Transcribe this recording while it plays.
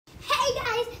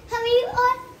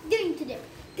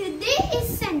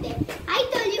Sunday. I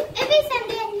told you every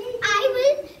Sunday I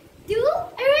will do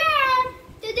a rap.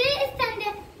 Today is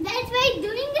Sunday. That's why I'm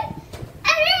doing a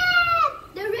rap.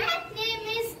 The rap name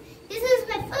is, this is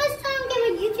my first song on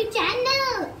my YouTube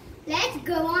channel. Let's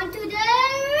go on to the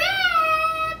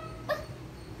rap.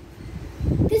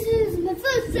 This is my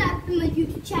first rap on my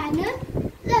YouTube channel.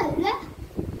 La la,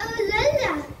 oh la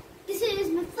la. This is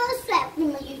my first rap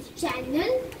on my YouTube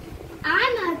channel.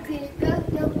 I'm a glitter girl.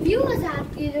 The viewers are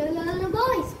glitter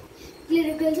boys.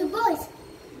 Glitter girls are boys.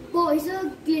 Boys are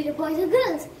glitter boys are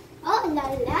girls. Oh la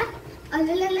la, oh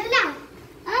la la la la.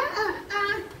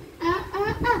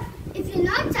 If you're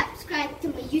not subscribed to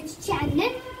my YouTube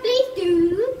channel, please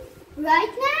do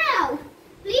right now.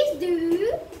 Please do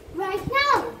right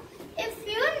now. If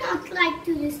you're not like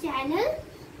to this channel,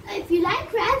 if you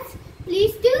like raps,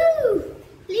 please do.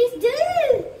 Please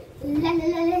do. La la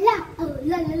la la la. Oh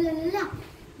la la la la la.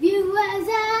 Viewers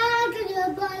are glitter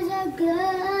boys or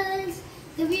girls.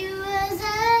 The viewers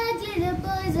are glitter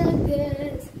boys or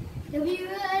girls. The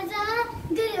viewers are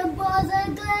glitter boys or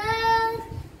girls.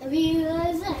 The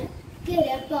viewers are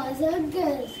glitter boys or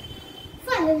girls.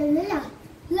 Fa la la la la.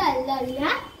 La la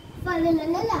la. Fa la la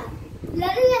la la. La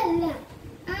la la.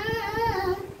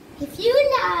 If you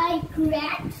like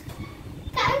raps,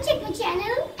 come check my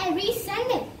channel every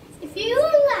Sunday. If you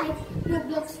like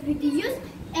Roblox videos,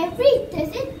 every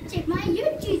Thursday, check my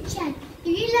YouTube channel.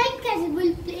 If you like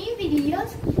casual playing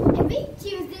videos, every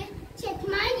Tuesday, check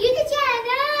my YouTube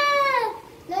channel.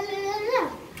 La la la la,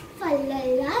 fa la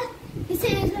la. This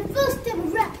is my first ever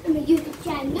rap on my YouTube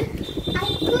channel. I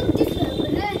could discover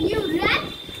a new rap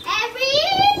every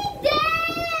day.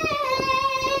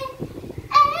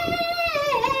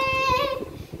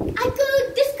 I could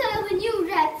discover new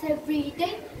raps every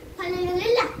day. Fa la la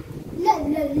la. La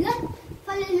la la,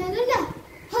 fa la la la la,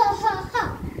 ha ha ha.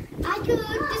 I could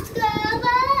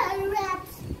discover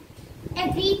raps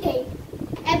every day,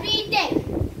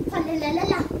 fa la la la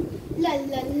la,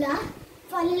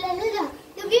 fa la la la la.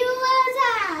 The viewers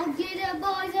are glitter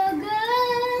boys or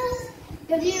girls.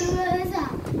 The viewers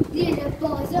are glitter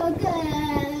boys or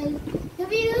girls. The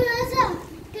viewers are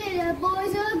glitter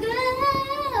boys or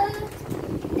girls.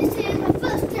 This is my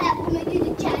first rap on my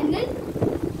YouTube channel.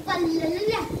 Fa la la la.